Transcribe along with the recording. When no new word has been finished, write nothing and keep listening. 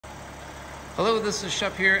Hello, this is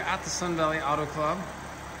Shep here at the Sun Valley Auto Club.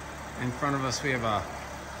 In front of us we have a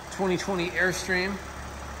 2020 Airstream.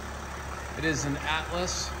 It is an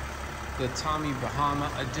Atlas, the Tommy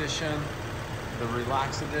Bahama edition, the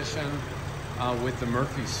Relax edition with the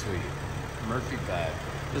Murphy suite, Murphy bed.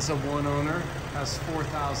 This is a one owner, has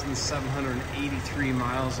 4,783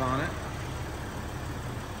 miles on it.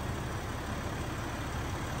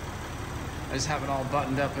 I just have it all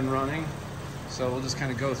buttoned up and running. So we'll just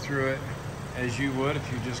kind of go through it as you would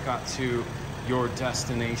if you just got to your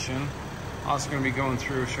destination. Also going to be going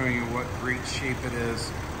through showing you what great shape it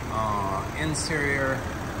is, interior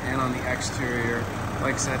and on the exterior.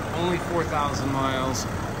 Like I said, only 4,000 miles,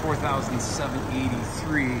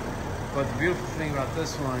 4,783. But the beautiful thing about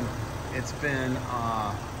this one, it's been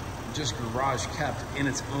just garage kept in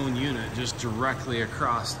its own unit, just directly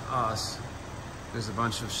across us. There's a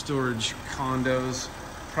bunch of storage condos,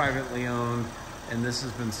 privately owned, and this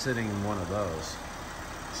has been sitting in one of those.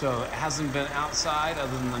 So it hasn't been outside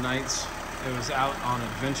other than the nights it was out on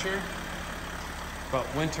adventure. But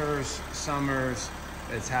winters, summers,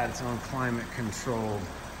 it's had its own climate controlled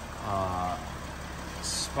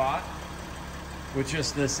spot with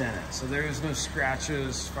just this in it. So there is no scratches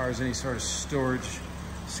as far as any sort of storage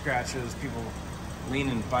scratches, people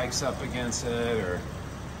leaning bikes up against it or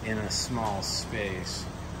in a small space.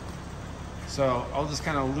 So I'll just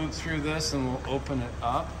kind of loop through this and we'll open it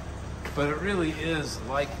up. But it really is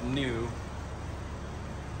like new.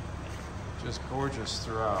 Just gorgeous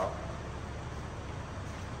throughout.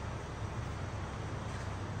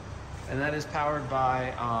 And that is powered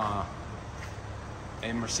by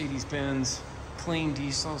a Mercedes-Benz clean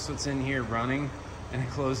diesel. So it's in here running in a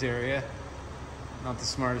closed area. Not the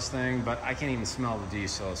smartest thing, but I can't even smell the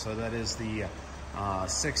diesel. So that is the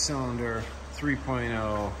 6-cylinder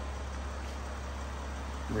 3.0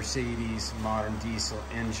 Mercedes modern diesel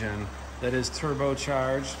engine that is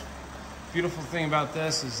turbocharged. Beautiful thing about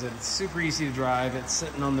this is that it's super easy to drive. It's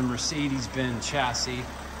sitting on the Mercedes-Benz chassis,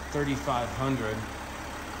 3500,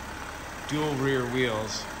 dual rear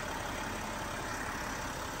wheels.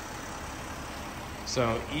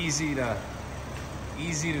 So easy to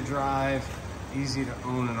drive, easy to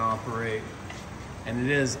own and operate. And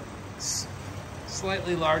it is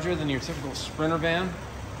slightly larger than your typical Sprinter van,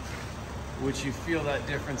 which you feel that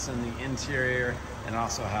difference in the interior, and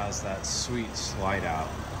also has that sweet slide out.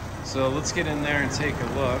 So let's get in there and take a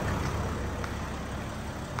look.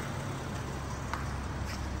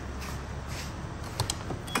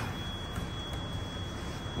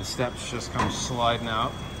 The steps just come sliding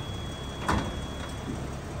out.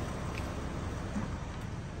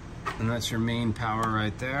 And that's your main power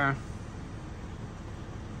right there.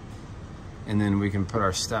 And then we can put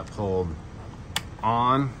our step hold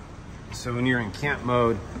on. So when you're in camp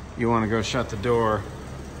mode, you want to go shut the door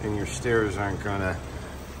and your stairs aren't going to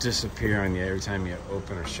disappear on you every time you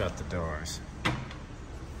open or shut the doors.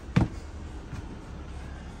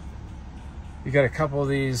 You got a couple of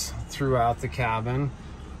these throughout the cabin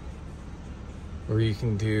where you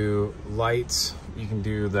can do lights, you can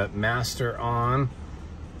do the master on,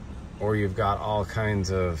 or you've got all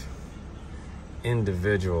kinds of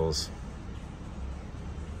individuals,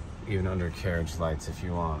 even undercarriage lights if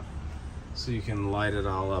you want. So you can light it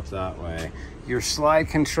all up that way. Your slide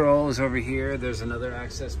control is over here. There's another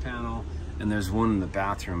access panel, and there's one in the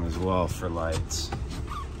bathroom as well for lights.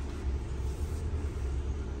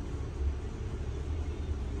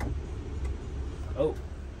 Oh.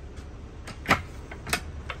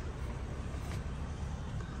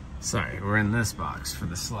 Sorry, we're in this box for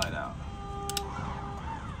the slide out.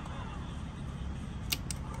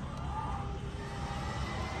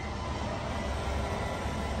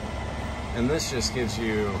 And this just gives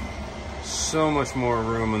you so much more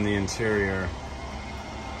room in the interior.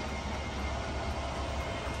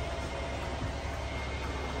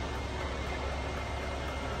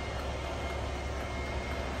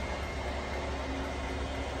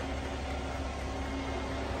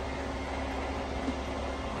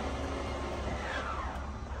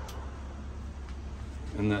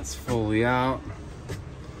 And that's fully out.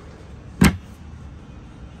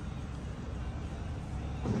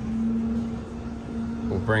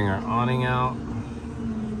 We'll bring our awning out.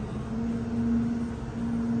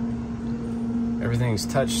 Everything's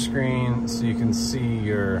touch screen, so you can see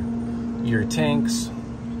your tanks,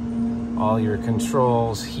 all your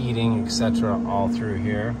controls, heating, etc., all through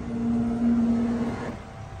here.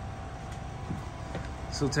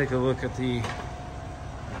 So we'll take a look at the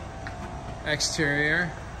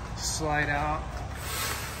exterior. Slide out.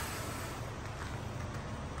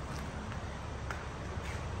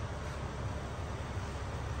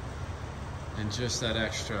 And just that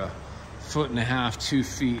extra 1.5 to 2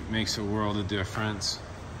 feet makes a world of difference.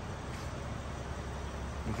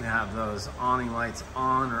 You can have those awning lights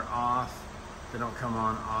on or off. They don't come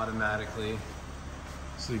on automatically.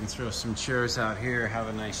 So you can throw some chairs out here, have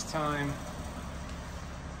a nice time.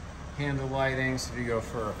 Handle lighting, so if you go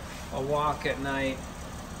for a walk at night,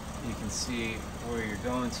 you can see where you're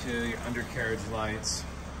going to, your undercarriage lights.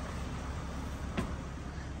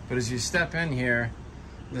 But as you step in here,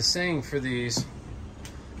 the saying for these,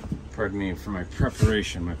 pardon me for my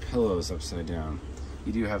preparation, my pillow is upside down.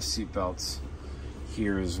 You do have seat belts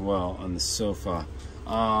here as well on the sofa.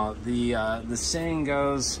 The saying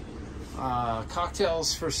goes,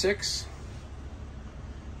 cocktails for 6,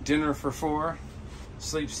 dinner for 4,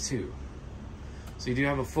 sleeps 2. So you do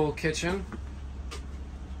have a full kitchen.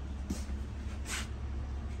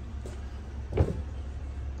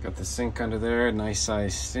 Got the sink under there, nice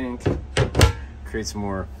size sink. Creates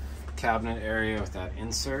more cabinet area with that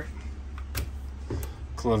insert.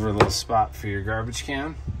 Clever little spot for your garbage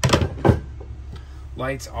can.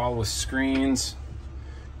 Lights all with screens.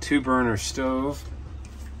 2-burner stove.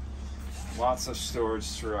 Lots of storage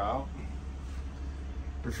throughout.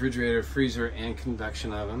 Refrigerator, freezer, and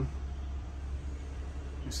convection oven.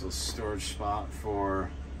 Nice little storage spot for...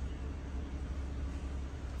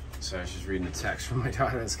 Sorry, I was just reading a text from my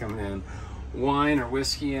daughter that's coming in. Wine or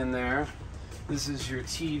whiskey in there. This is your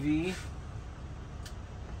TV.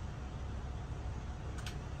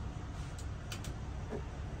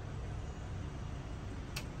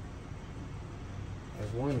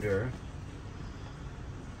 I wonder,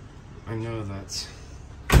 I know that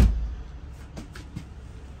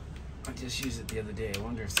I just used it the other day. I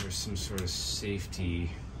wonder if there's some sort of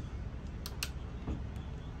safety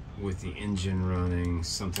with the engine running,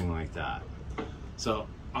 something like that. So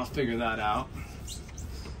I'll figure that out.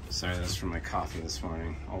 Sorry, that's from my coffee this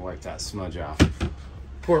morning. I'll wipe that smudge off.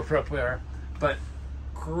 Poor prepware, but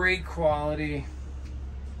great quality.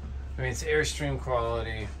 I mean, it's Airstream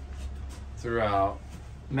quality throughout.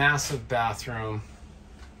 Massive bathroom,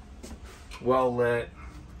 well lit.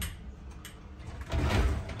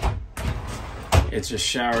 It's a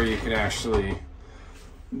shower you could actually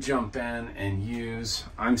jump in and use.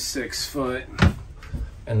 I'm 6 foot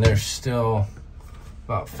and there's still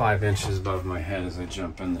about 5 inches above my head as I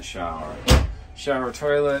jump in the shower. Shower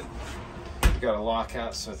toilet, you got a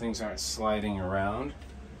lockout so things aren't sliding around.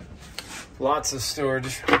 Lots of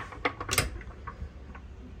storage.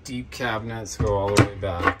 Deep cabinets go all the way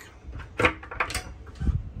back.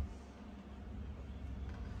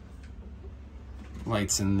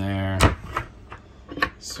 Lights in there.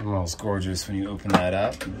 Smells gorgeous when you open that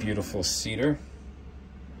up. Beautiful cedar.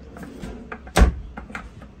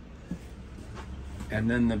 And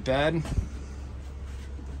then the bed.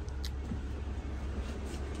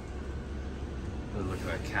 Look at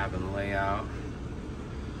that cabin layout.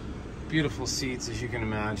 Beautiful seats, as you can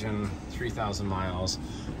imagine. 3,000 miles,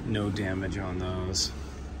 no damage on those.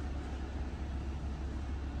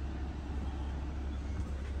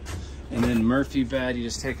 And then Murphy bed, you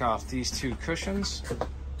just take off these 2 cushions.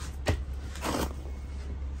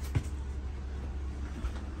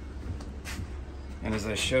 And as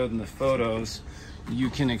I showed in the photos, you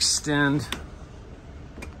can extend,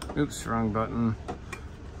 oops, wrong button,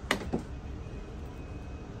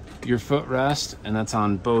 your footrest, and that's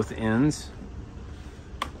on both ends.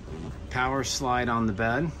 Power slide on the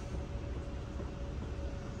bed.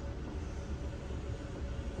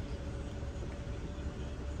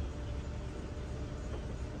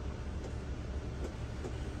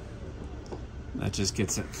 That just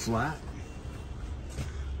gets it flat.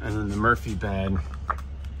 And then the Murphy bed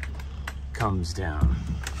comes down.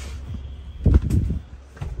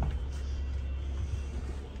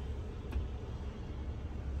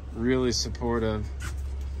 Really supportive.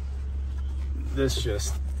 This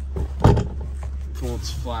just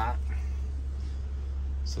folds flat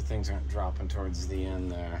so things aren't dropping towards the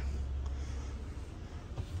end there.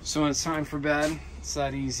 So when it's time for bed, it's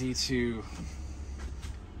that easy to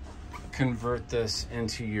convert this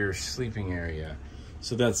into your sleeping area.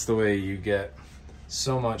 So that's the way you get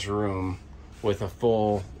so much room with a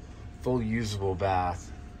full usable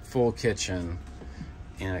bath, full kitchen,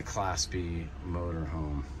 and a Class B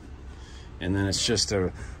motorhome. And then it's just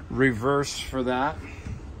a reverse for that.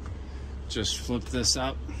 Just flip this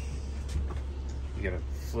up. You gotta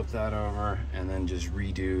flip that over and then just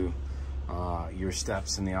redo your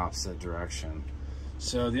steps in the opposite direction.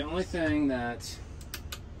 So the only thing that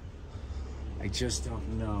I just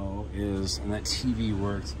don't know is, and that TV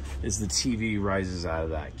works, is the TV rises out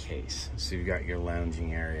of that case. So you've got your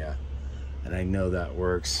lounging area, and I know that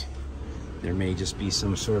works. There may just be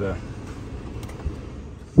some sort of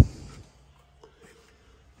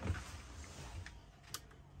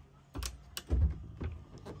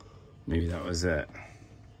Maybe that was it.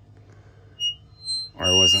 Or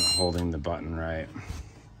I wasn't holding the button right.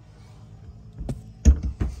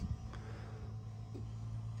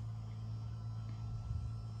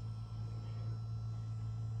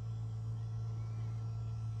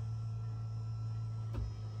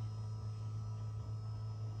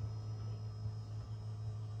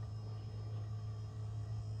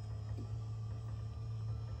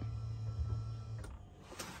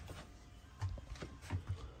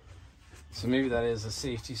 So maybe that is a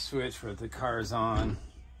safety switch where the car is on.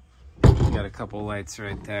 You got a couple lights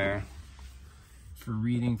right there for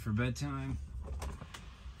reading for bedtime.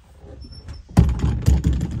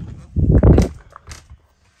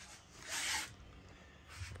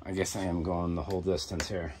 I guess I am going the whole distance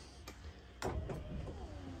here.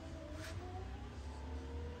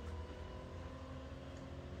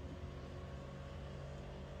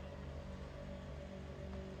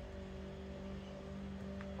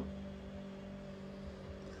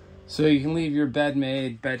 So you can leave your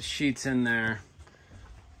bed sheets in there.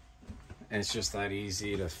 And it's just that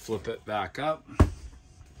easy to flip it back up.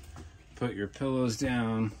 Put your pillows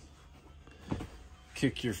down.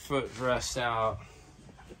 Kick your footrest out.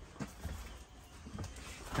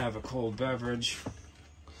 Have a cold beverage.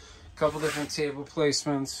 A couple different table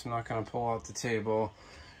placements. I'm not gonna pull out the table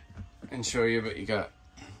and show you, but you got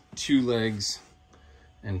 2 legs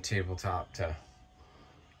and tabletop to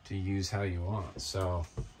use how you want. So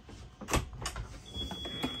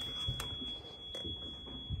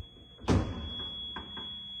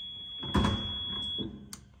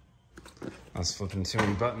I was flipping too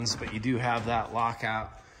many buttons, but you do have that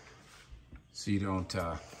lockout so you don't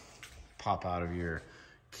pop out of your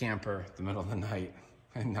camper in the middle of the night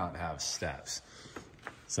and not have steps.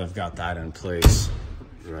 So I've got that in place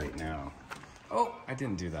right now. Oh, I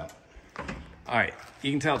didn't do that. All right,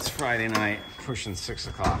 you can tell it's Friday night, pushing 6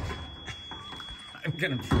 o'clock. I'm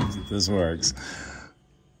gonna prove that this works.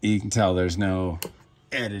 You can tell there's no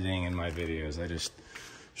editing in my videos. I just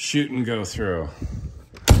shoot and go through.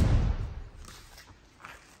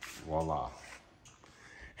 Voila.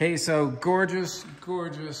 Hey, so gorgeous,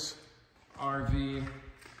 gorgeous RV.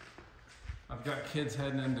 I've got kids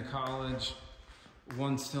heading into college.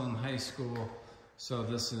 One's still in high school. So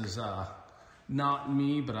this is not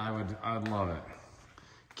me, but I would love it.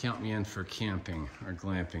 Count me in for camping or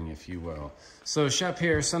glamping, if you will. So shop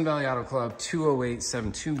here, Sun Valley Auto Club,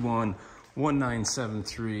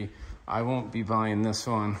 208-721-1973. I won't be buying this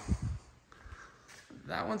one.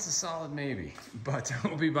 That one's a solid maybe, but I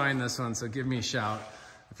won't be buying this one, so give me a shout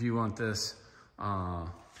if you want this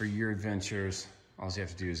for your adventures. All you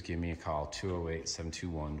have to do is give me a call,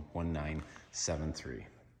 208-721-1973.